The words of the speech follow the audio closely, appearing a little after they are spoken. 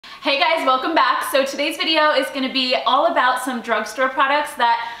Hey guys, welcome back. So today's video is going to be all about some drugstore products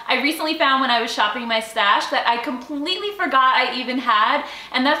that I recently found when I was shopping my stash that I completely forgot I even had.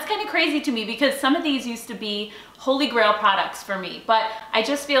 And that's kind of crazy to me because some of these used to be holy grail products for me, but I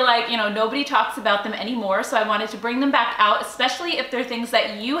just feel like, you know, nobody talks about them anymore. So I wanted to bring them back out, especially if they're things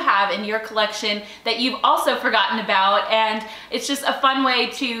that you have in your collection that you've also forgotten about. And it's just a fun way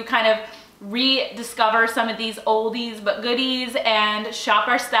to kind of rediscover some of these oldies but goodies and shop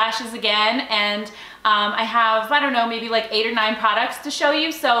our stashes again. And I have, I don't know, maybe like 8 or 9 products to show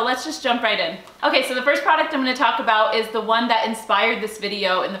you, so let's just jump right in. Okay, so the first product I'm going to talk about is the one that inspired this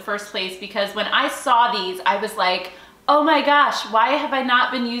video in the first place, because when I saw these I was like, oh my gosh, why have I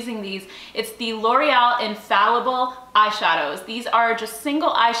not been using these? It's the L'Oreal Infallible eyeshadows. These are just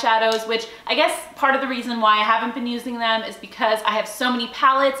single eyeshadows, which I guess part of the reason why I haven't been using them is because I have so many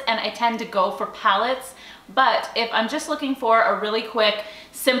palettes and I tend to go for palettes. But if I'm just looking for a really quick,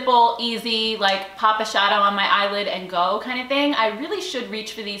 simple, easy, like pop a shadow on my eyelid and go kind of thing, I really should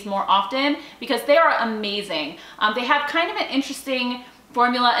reach for these more often because they are amazing. They have kind of an interesting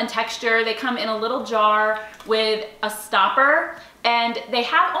formula and texture. They come in a little jar with a stopper, and they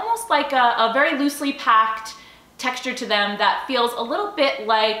have almost like a very loosely packed texture to them that feels a little bit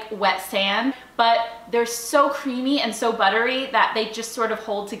like wet sand, but they're so creamy and so buttery that they just sort of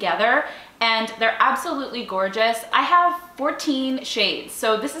hold together, and they're absolutely gorgeous. I have 14 shades,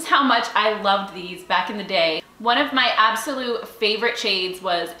 so this is how much I loved these back in the day. One of my absolute favorite shades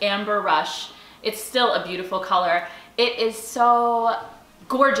was Amber Rush. It's still a beautiful color. It is so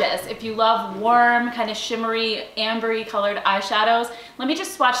gorgeous if you love warm, kind of shimmery, ambery colored eyeshadows. Let me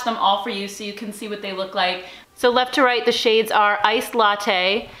just swatch them all for you so you can see what they look like. So left to right, the shades are Iced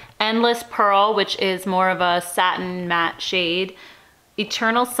Latte, Endless Pearl, which is more of a satin matte shade,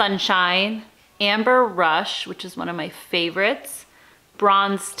 Eternal Sunshine, Amber Rush, which is one of my favorites,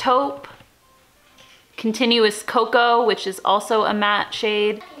 Bronze Taupe, Continuous Cocoa, which is also a matte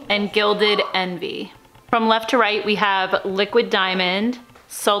shade, and Gilded Envy. From left to right, we have Liquid Diamond,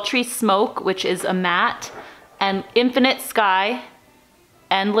 Sultry Smoke, which is a matte, and Infinite Sky,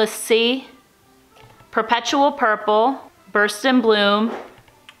 Endless Sea, Perpetual Purple, Burst in Bloom,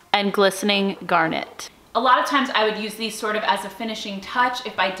 and Glistening Garnet. A lot of times I would use these sort of as a finishing touch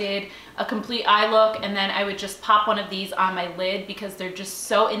if I did a complete eye look, and then I would just pop one of these on my lid because they're just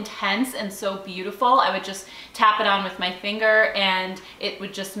so intense and so beautiful. I would just tap it on with my finger and it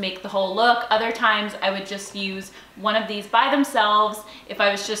would just make the whole look. Other times I would just use one of these by themselves if I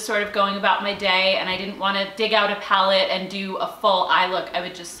was just sort of going about my day and I didn't want to dig out a palette and do a full eye look. I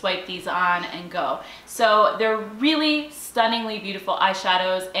would just swipe these on and go. So they're really stunningly beautiful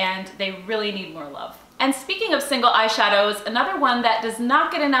eyeshadows and they really need more love. And speaking of single eyeshadows, another one that does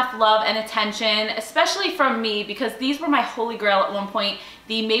not get enough love and attention, especially from me, because these were my holy grail at one point,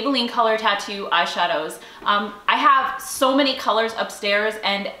 the Maybelline Color Tattoo eyeshadows. I have so many colors upstairs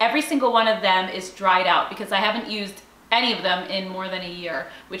and every single one of them is dried out because I haven't used any of them in more than a year,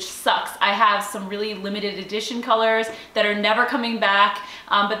 which sucks. I have some really limited edition colors that are never coming back,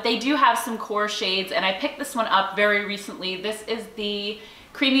 but they do have some core shades, and I picked this one up very recently. This is the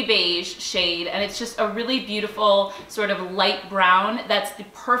Creamy Beige shade, and it's just a really beautiful sort of light brown that's the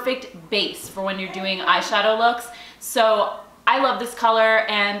perfect base for when you're doing eyeshadow looks. So I love this color,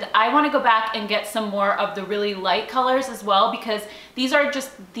 and I want to go back and get some more of the really light colors as well, because these are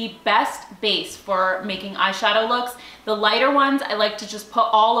just the best base for making eyeshadow looks. The lighter ones I like to just put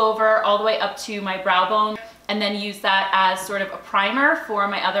all over, all the way up to my brow bone, and then use that as sort of a primer for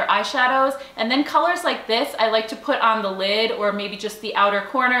my other eyeshadows. And then colors like this I like to put on the lid or maybe just the outer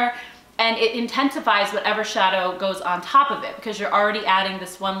corner, and it intensifies whatever shadow goes on top of it because you're already adding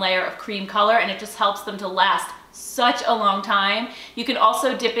this one layer of cream color, and it just helps them to last such a long time. You can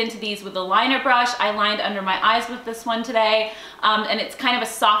also dip into these with a liner brush. I lined under my eyes with this one today, and it's kind of a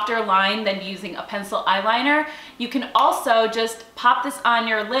softer line than using a pencil eyeliner. You can also just pop this on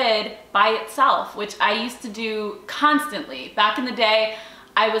your lid by itself, which I used to do constantly. Back in the day,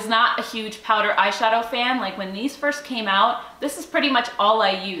 I was not a huge powder eyeshadow fan. Like when these first came out, this is pretty much all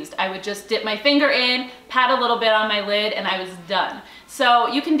I used. I would just dip my finger in, pat a little bit on my lid, and I was done. So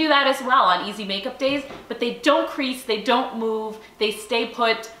you can do that as well on easy makeup days, but they don't crease, they don't move, they stay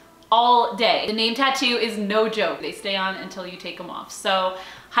put all day. The name tattoo is no joke. They stay on until you take them off. So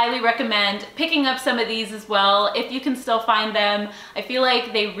highly recommend picking up some of these as well if you can still find them. I feel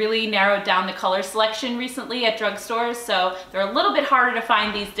like they really narrowed down the color selection recently at drugstores, so they're a little bit harder to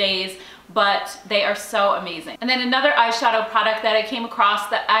find these days, but they are so amazing. And then another eyeshadow product that I came across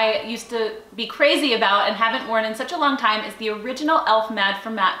that I used to be crazy about and haven't worn in such a long time is the original e.l.f. Mad for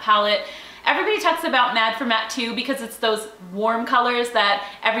Matte palette. Everybody talks about Mad for Matte 2 because it's those warm colors that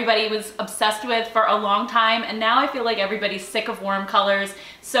everybody was obsessed with for a long time, and now I feel like everybody's sick of warm colors.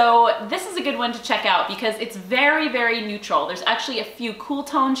 So this is a good one to check out because it's very, very neutral. There's actually a few cool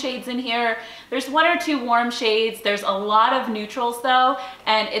tone shades in here. There's one or two warm shades. There's a lot of neutrals though,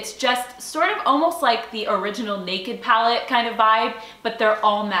 and it's just sort of almost like the original Naked palette kind of vibe, but they're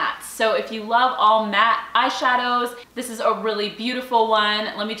all matte. So if you love all matte eyeshadows, this is a really beautiful one.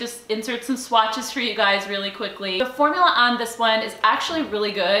 Let me just insert some swatches for you guys really quickly. The formula on this one is actually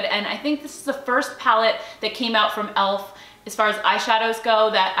really good, and I think this is the first palette that came out from e.l.f. as far as eyeshadows go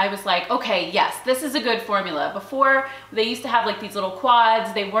that I was like, okay, yes, this is a good formula. Before, they used to have like these little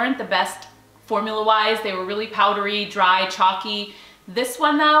quads. They weren't the best formula-wise. They were really powdery, dry, chalky. This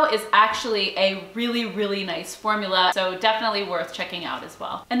one though is actually a really, really nice formula, so definitely worth checking out as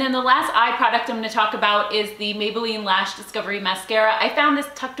well. And then the last eye product I'm going to talk about is the Maybelline Lash Discovery Mascara. I found this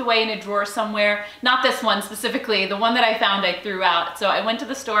tucked away in a drawer somewhere. Not this one specifically, the one that I found I threw out. So I went to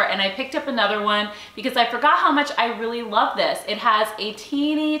the store and I picked up another one because I forgot how much I really love this. It has a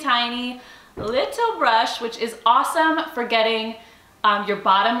teeny tiny little brush, which is awesome for getting your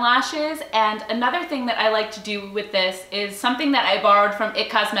bottom lashes. And another thing that I like to do with this is something that I borrowed from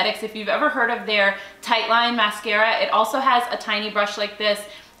IT Cosmetics. If you've ever heard of their Tightline mascara, it also has a tiny brush like this.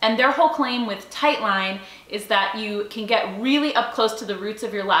 And their whole claim with Tightline is that you can get really up close to the roots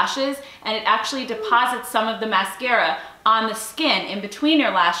of your lashes, and it actually deposits some of the mascara on the skin in between your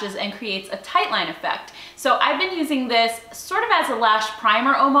lashes and creates a tightline effect. So I've been using this sort of as a lash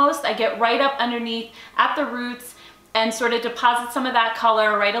primer almost. I get right up underneath at the roots and sort of deposit some of that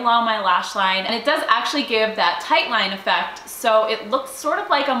color right along my lash line. And it does actually give that tight line effect, so it looks sort of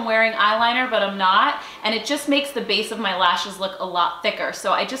like I'm wearing eyeliner, but I'm not. And it just makes the base of my lashes look a lot thicker.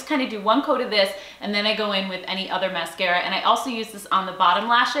 So I just kind of do one coat of this, and then I go in with any other mascara. And I also use this on the bottom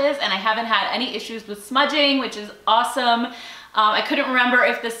lashes, and I haven't had any issues with smudging, which is awesome. I couldn't remember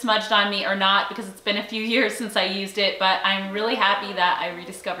if this smudged on me or not because it's been a few years since I used it, but I'm really happy that I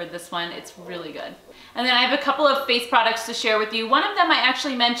rediscovered this one. It's really good. And then I have a couple of face products to share with you. One of them I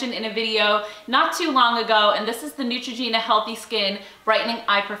actually mentioned in a video not too long ago, and this is the Neutrogena Healthy Skin Brightening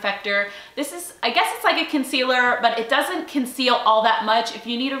Eye Perfector. This is, I guess it's like a concealer, but it doesn't conceal all that much. If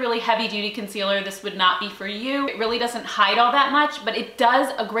you need a really heavy duty concealer, this would not be for you. It really doesn't hide all that much, but it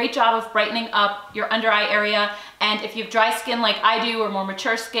does a great job of brightening up your under eye area. And if you have dry skin like I do, or more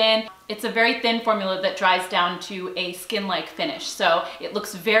mature skin, it's a very thin formula that dries down to a skin-like finish. So it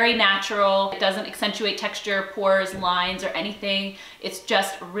looks very natural. It doesn't accentuate texture, pores, lines, or anything. It's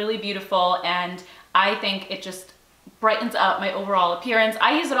just really beautiful, and I think it just brightens up my overall appearance.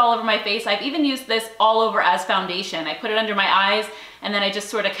 I use it all over my face. I've even used this all over as foundation. I put it under my eyes, and then I just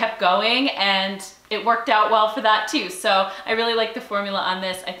sort of kept going, and it worked out well for that too. So I really like the formula on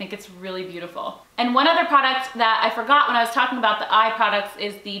this. I think it's really beautiful. And one other product that I forgot when I was talking about the eye products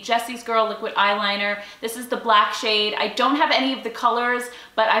is the Jessie's Girl Liquid Eyeliner. This is the black shade. I don't have any of the colors,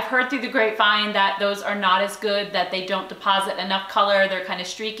 but I've heard through the grapevine that those are not as good, that they don't deposit enough color. They're kind of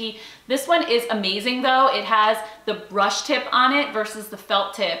streaky. This one is amazing though. It has the brush tip on it versus the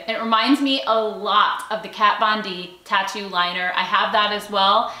felt tip. It reminds me a lot of the Kat Von D tattoo liner. I have that as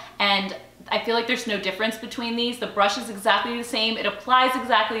well, and I feel like there's no difference between these. The brush is exactly the same. It applies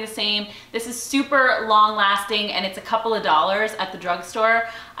exactly the same. This is super long lasting, and it's a couple of dollars at the drugstore.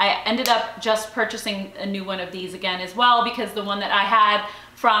 I ended up just purchasing a new one of these again as well because the one that I had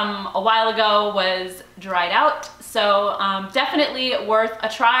from a while ago was dried out. So definitely worth a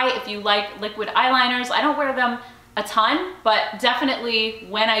try if you like liquid eyeliners. I don't wear them a ton, but definitely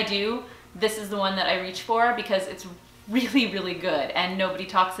when I do, this is the one that I reach for because it's really, really good, and nobody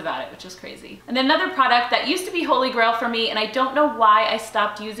talks about it, which is crazy. And then another product that used to be holy grail for me, and I don't know why I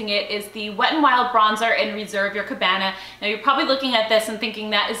stopped using it, is the Wet n Wild bronzer in Reserve Your Cabana. Now you're probably looking at this and thinking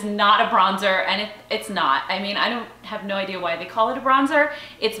that is not a bronzer, and it's not. I mean, I don't have no idea why they call it a bronzer.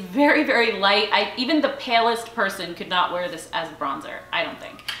 It's very, very light. Even the palest person could not wear this as a bronzer, I don't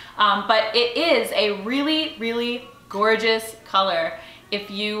think. But it is a really, really gorgeous color. If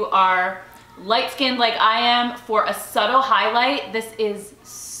you are light-skinned like I am, for a subtle highlight, this is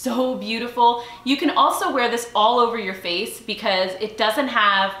so beautiful. You can also wear this all over your face because it doesn't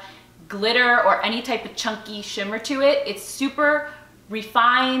have glitter or any type of chunky shimmer to it. It's super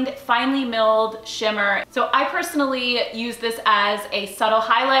refined, finely milled shimmer. So I personally use this as a subtle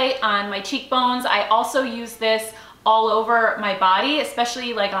highlight on my cheekbones. I also use this all over my body,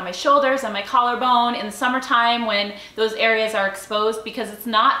 especially like on my shoulders and my collarbone in the summertime when those areas are exposed, because it's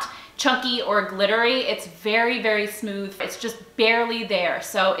not chunky or glittery. It's very, very smooth. It's just barely there.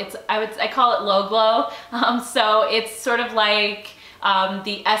 So it's, I call it low glow. So it's sort of like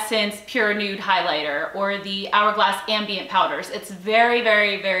the Essence Pure Nude Highlighter or the Hourglass Ambient Powders. It's very,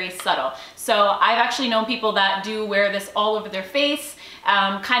 very, very subtle. So I've actually known people that do wear this all over their face,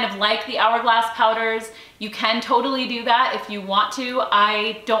 kind of like the Hourglass powders. You can totally do that if you want to.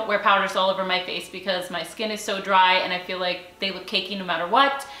 I don't wear powders all over my face because my skin is so dry and I feel like they look cakey no matter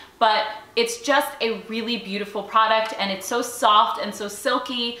what. But it's just a really beautiful product and it's so soft and so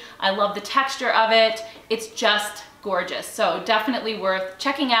silky. I love the texture of it. It's just gorgeous. So definitely worth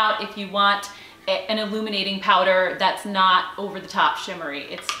checking out if you want an illuminating powder that's not over the top shimmery.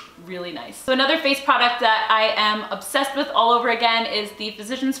 It's really nice. So another face product that I am obsessed with all over again is the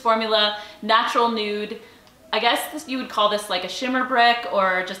Physicians Formula Natural Nude. I guess you would call this like a shimmer brick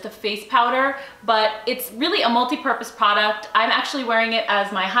or just a face powder, but it's really a multi-purpose product. I'm actually wearing it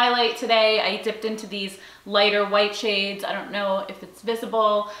as my highlight today. I dipped into these lighter white shades. I don't know if it's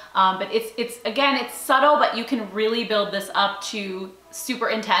visible, but it's again, it's subtle, but you can really build this up to super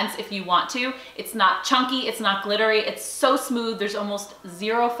intense if you want to. It's not chunky, it's not glittery, it's so smooth. There's almost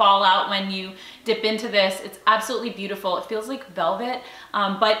zero fallout when you dip into this. It's absolutely beautiful. It feels like velvet,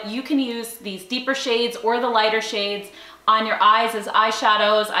 but you can use these deeper shades or the lighter shades on your eyes as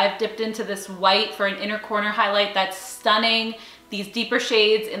eyeshadows. I've dipped into this white for an inner corner highlight that's stunning. These deeper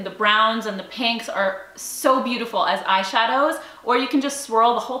shades in the browns and the pinks are so beautiful as eyeshadows, or you can just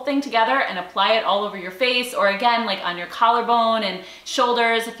swirl the whole thing together and apply it all over your face, or again, like on your collarbone and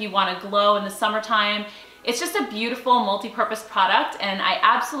shoulders if you want to glow in the summertime. It's just a beautiful multi-purpose product and I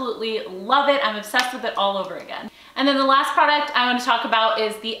absolutely love it. I'm obsessed with it all over again. And then the last product I want to talk about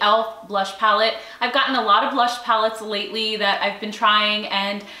is the e.l.f. blush palette. I've gotten a lot of blush palettes lately that I've been trying,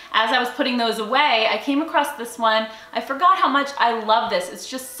 and as I was putting those away, I came across this one. I forgot how much I love this. It's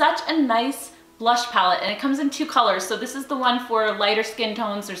just such a nice blush palette and it comes in two colors. So this is the one for lighter skin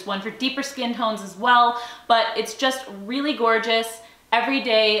tones. There's one for deeper skin tones as well, but it's just really gorgeous.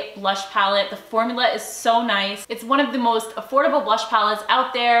 Everyday blush palette. The formula is so nice. It's one of the most affordable blush palettes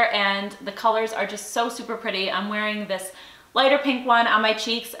out there and the colors are just so super pretty. I'm wearing this lighter pink one on my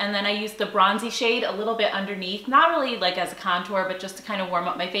cheeks and then I use the bronzy shade a little bit underneath, not really like as a contour, but just to kind of warm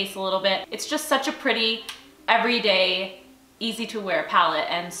up my face a little bit. It's just such a pretty, everyday, easy to wear palette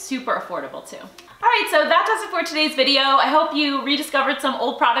and super affordable too. All right, so that does it for today's video. I hope you rediscovered some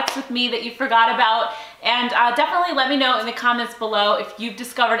old products with me that you forgot about, and definitely let me know in the comments below if you've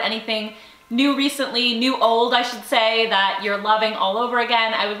discovered anything new recently, new old I should say, that you're loving all over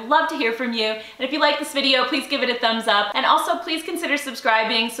again. I would love to hear from you. And if you like this video, please give it a thumbs up. And also please consider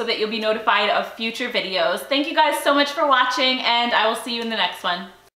subscribing so that you'll be notified of future videos. Thank you guys so much for watching and I will see you in the next one.